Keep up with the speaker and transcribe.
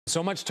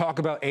So much talk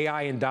about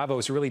AI in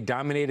Davos really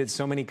dominated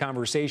so many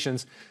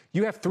conversations.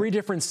 You have three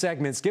different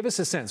segments. Give us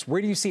a sense.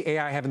 Where do you see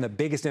AI having the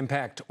biggest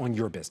impact on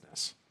your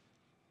business?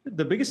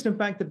 The biggest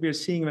impact that we're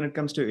seeing when it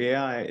comes to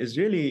AI is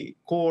really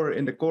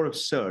in the core of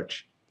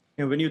search.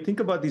 When you think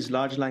about these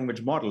large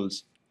language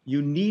models,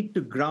 you need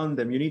to ground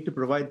them. You need to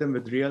provide them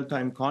with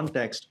real-time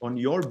context on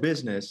your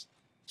business.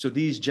 So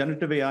these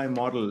generative AI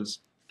models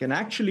can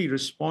actually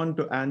respond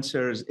to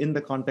answers in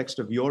the context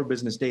of your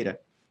business data.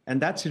 And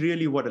that's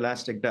really what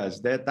Elastic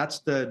does. That's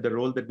the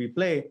role that we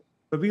play.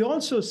 But we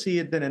also see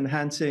it then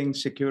enhancing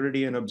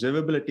security and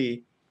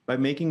observability by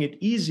making it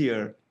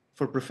easier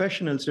for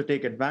professionals to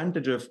take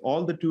advantage of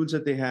all the tools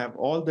that they have,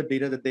 all the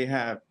data that they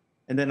have,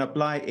 and then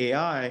apply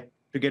AI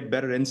to get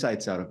better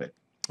insights out of it.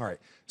 All right.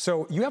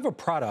 So you have a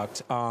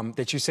product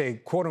that you say,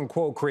 quote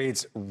unquote,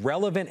 creates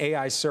relevant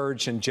AI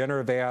search and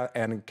generative AI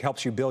and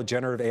helps you build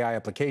generative AI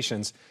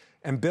applications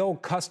and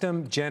build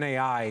custom Gen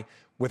AI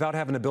without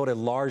having to build a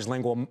large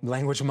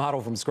language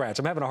model from scratch.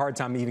 I'm having a hard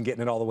time even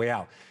getting it all the way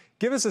out.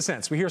 Give us a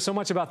sense. We hear so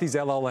much about these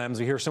LLMs.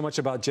 We hear so much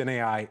about Gen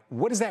AI.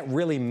 What does that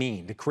really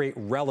mean to create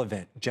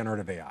relevant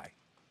generative AI?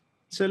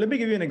 So let me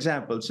give you an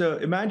example. So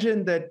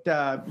imagine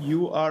that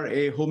you are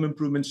a home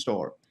improvement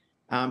store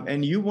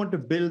and you want to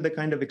build the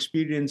kind of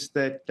experience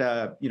that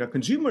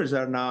consumers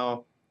are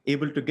now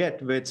able to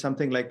get with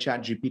something like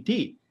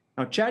ChatGPT.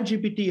 Now,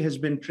 ChatGPT has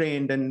been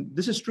trained, and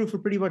this is true for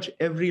pretty much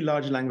every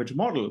large language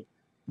model.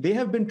 They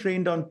have been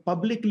trained on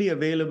publicly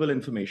available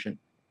information,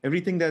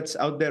 everything that's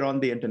out there on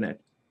the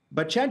internet.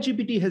 But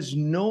ChatGPT has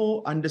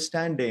no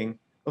understanding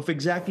of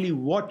exactly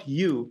what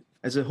you,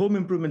 as a home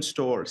improvement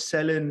store,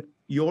 sell in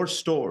your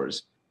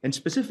stores. And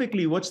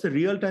specifically, what's the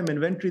real-time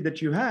inventory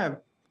that you have?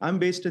 I'm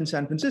based in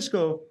San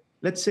Francisco,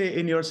 let's say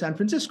in your San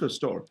Francisco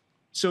store.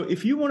 So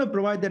if you want to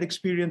provide that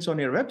experience on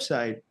your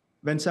website,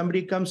 when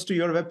somebody comes to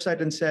your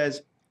website and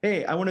says,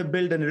 hey, I want to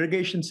build an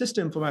irrigation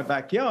system for my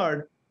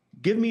backyard,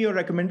 give me your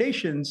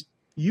recommendations,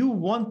 you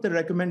want the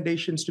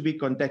recommendations to be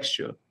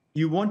contextual.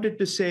 You want it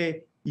to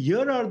say,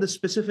 here are the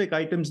specific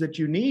items that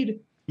you need.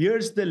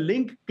 Here's the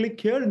link,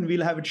 click here, and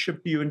we'll have it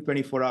shipped to you in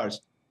 24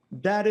 hours.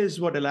 That is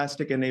what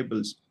Elastic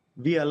enables.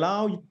 We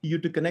allow you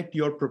to connect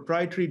your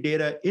proprietary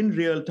data in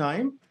real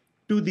time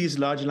to these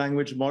large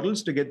language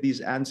models to get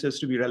these answers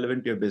to be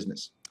relevant to your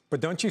business. But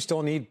don't you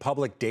still need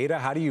public data?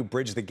 How do you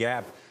bridge the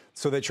gap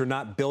so that you're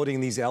not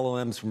building these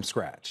LLMs from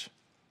scratch?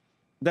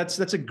 That's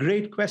a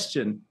great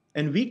question.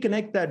 And we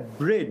connect that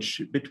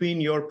bridge between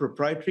your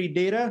proprietary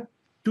data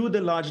to the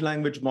large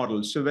language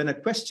models. So when a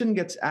question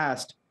gets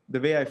asked, the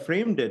way I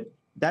framed it,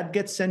 that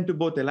gets sent to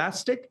both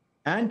Elastic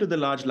and to the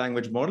large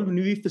language model. When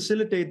we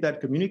facilitate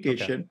that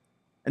communication,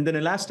 and then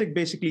Elastic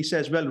basically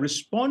says, well,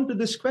 respond to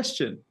this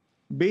question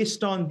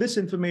based on this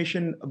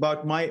information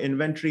about my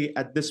inventory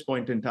at this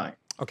point in time.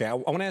 Okay, I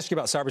want to ask you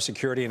about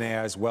cybersecurity and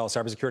AI as well.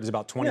 Cybersecurity is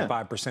about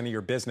 25% of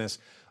your business.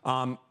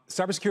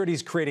 Cybersecurity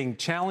is creating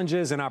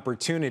challenges and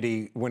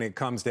opportunity when it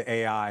comes to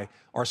AI,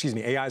 or excuse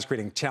me, AI is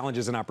creating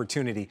challenges and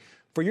opportunity.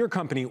 For your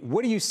company,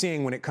 what are you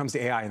seeing when it comes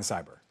to AI and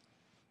cyber?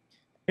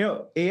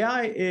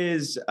 AI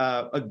is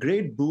a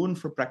great boon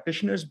for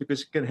practitioners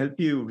because it can help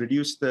you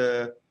reduce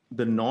the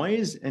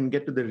noise and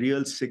get to the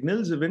real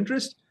signals of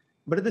interest.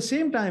 But at the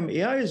same time,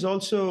 AI is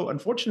also,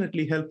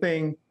 unfortunately,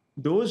 helping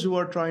those who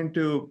are trying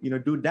to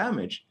do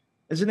damage.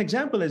 As an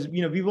example,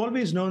 we've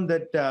always known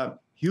that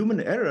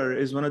human error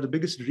is one of the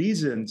biggest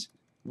reasons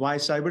why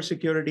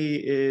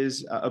cybersecurity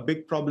is a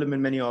big problem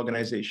in many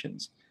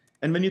organizations.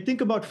 And when you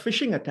think about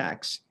phishing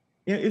attacks,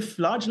 if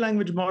large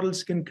language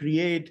models can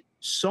create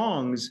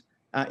songs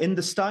in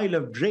the style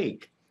of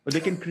Drake, or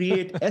they can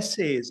create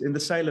essays in the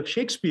style of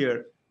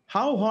Shakespeare,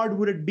 how hard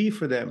would it be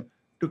for them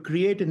to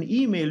create an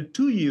email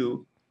to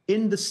you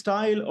in the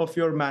style of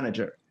your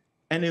manager?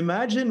 And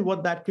imagine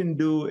what that can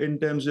do in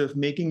terms of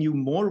making you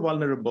more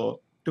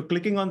vulnerable to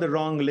clicking on the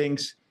wrong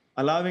links,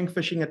 allowing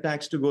phishing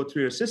attacks to go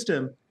through your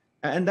system.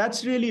 And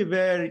that's really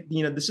where,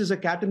 this is a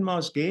cat and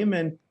mouse game.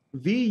 And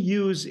we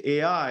use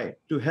AI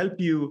to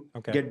help you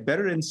get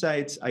better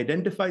insights,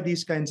 identify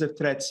these kinds of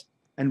threats,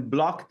 and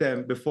block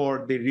them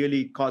before they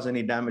really cause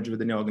any damage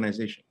within your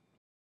organization.